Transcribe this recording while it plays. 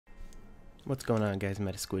What's going on, guys?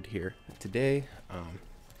 Metasquid here. Today,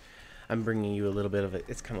 I'm bringing you a little bit of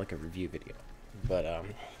it's kind of like a review video. But,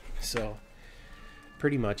 so,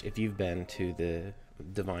 pretty much, if you've been to the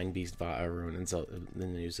Divine Beast Vah Arun and the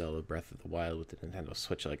new Zelda Breath of the Wild with the Nintendo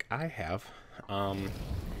Switch like I have, and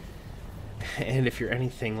if you're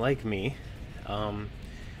anything like me,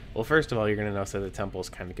 well, first of all, you're going to notice that the temple is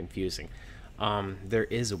kind of confusing. There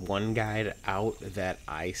is one guide out that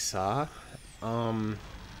I saw,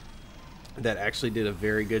 that actually did a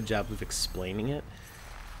very good job of explaining it.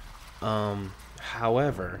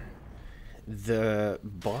 However, the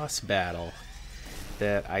boss battle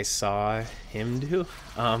that I saw him do,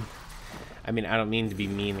 I mean, I don't mean to be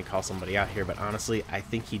mean and call somebody out here, but honestly, I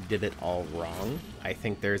think he did it all wrong. I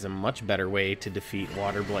think there's a much better way to defeat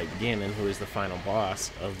Waterblight Ganon, who is the final boss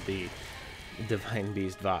of the Divine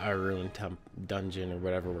Beast Vah Arun dungeon, or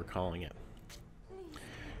whatever we're calling it.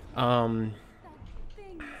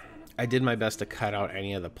 I did my best to cut out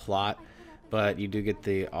any of the plot, but you do get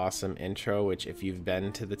the awesome intro, which if you've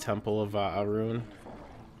been to the Temple of Vah Arun,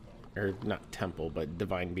 or not temple, but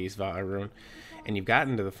Divine Beast Vah Arun, and you've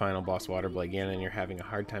gotten to the final boss, Waterblight Ganon, and you're having a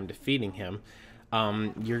hard time defeating him,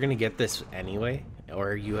 you're going to get this anyway,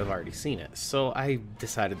 or you have already seen it. So I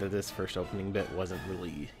decided that this first opening bit wasn't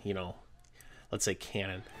really, you know, let's say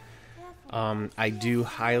canon. I do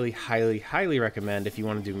highly recommend, if you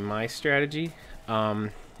want to do my strategy,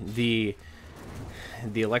 the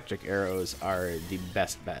electric arrows are the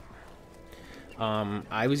best bet.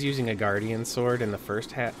 I was using a guardian sword in the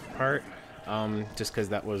first part, just because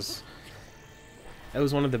that was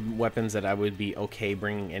one of the weapons that I would be okay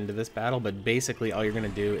bringing into this battle. But basically, all you're gonna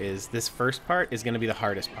do is this first part is gonna be the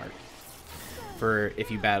hardest part for if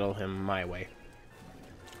you battle him my way.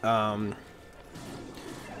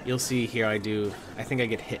 You'll see here I think I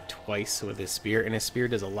get hit twice with his spear, and his spear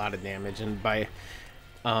does a lot of damage. And by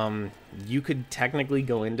you could technically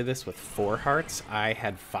go into this with 4 hearts. I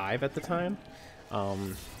had 5 at the time.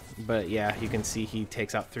 But yeah, you can see he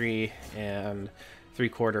takes out 3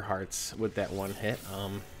 3/4 hearts with that one hit.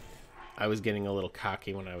 I was getting a little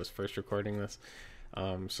cocky when I was first recording this.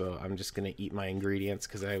 So I'm just gonna eat my ingredients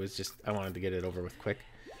because I wanted to get it over with quick.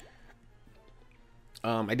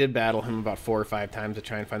 I did battle him about 4 or 5 times to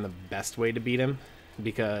try and find the best way to beat him,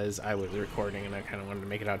 because I was recording and I kind of wanted to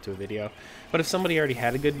make it out to a video. But if somebody already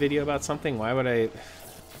had a good video about something, why would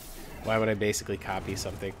I basically copy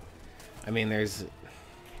something? I mean, there's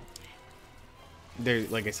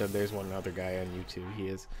like I said, there's one other guy on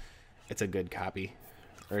YouTube. It's a good copy,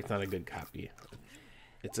 or it's not a good copy.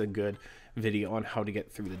 It's a good video on how to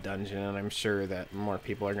get through the dungeon, and I'm sure that more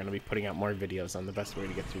people are going to be putting out more videos on the best way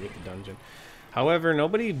to get through the dungeon. However,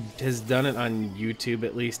 nobody has done it on YouTube,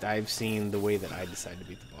 at least I've seen, the way that I decide to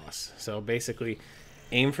beat the boss. So basically,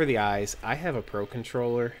 aim for the eyes. I have a Pro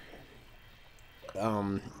controller.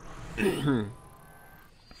 So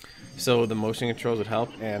the motion controls would help,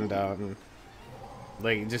 and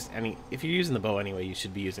like if you're using the bow anyway, you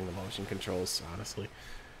should be using the motion controls, honestly.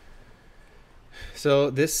 So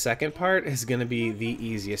this second part is going to be the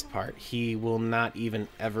easiest part. He will not even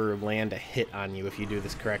ever land a hit on you if you do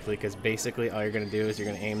this correctly, because basically all you're going to do is you're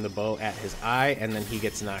going to aim the bow at his eye, and then he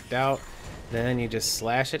gets knocked out. Then you just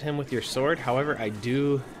slash at him with your sword. However, I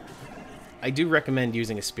do recommend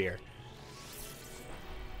using a spear.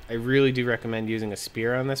 I really do recommend using a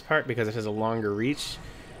spear on this part, because it has a longer reach,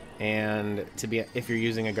 and if you're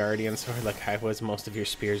using a guardian sword like I was, most of your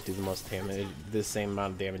spears do the most damage, the same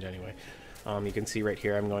amount of damage anyway. You can see right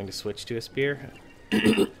here I'm going to switch to a spear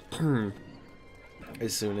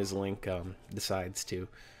as soon as Link decides to,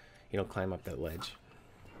 you know, climb up that ledge.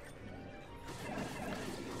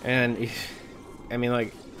 And I mean,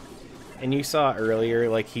 like, and you saw earlier,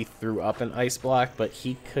 like, he threw up an ice block, but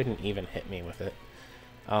he couldn't even hit me with it.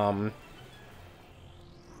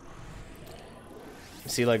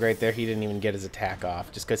 See, like right there, he didn't even get his attack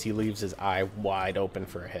off just because he leaves his eye wide open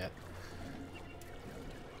for a hit.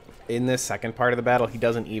 In this second part of the battle, he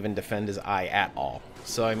doesn't even defend his eye at all.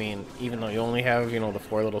 So, I mean, even though you only have, you know, the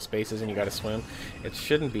 4 little spaces and you gotta swim, it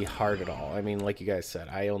shouldn't be hard at all. I mean, like you guys said,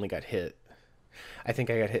 I only got hit. I think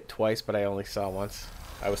I got hit twice, but I only saw once.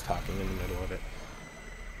 I was talking in the middle of it.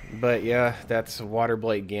 But yeah, that's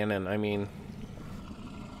Waterblight Ganon. I mean,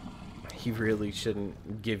 he really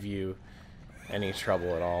shouldn't give you any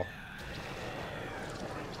trouble at all.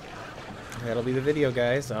 That'll be the video,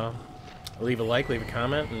 guys. Leave a like, leave a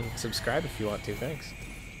comment, and subscribe if you want to. Thanks.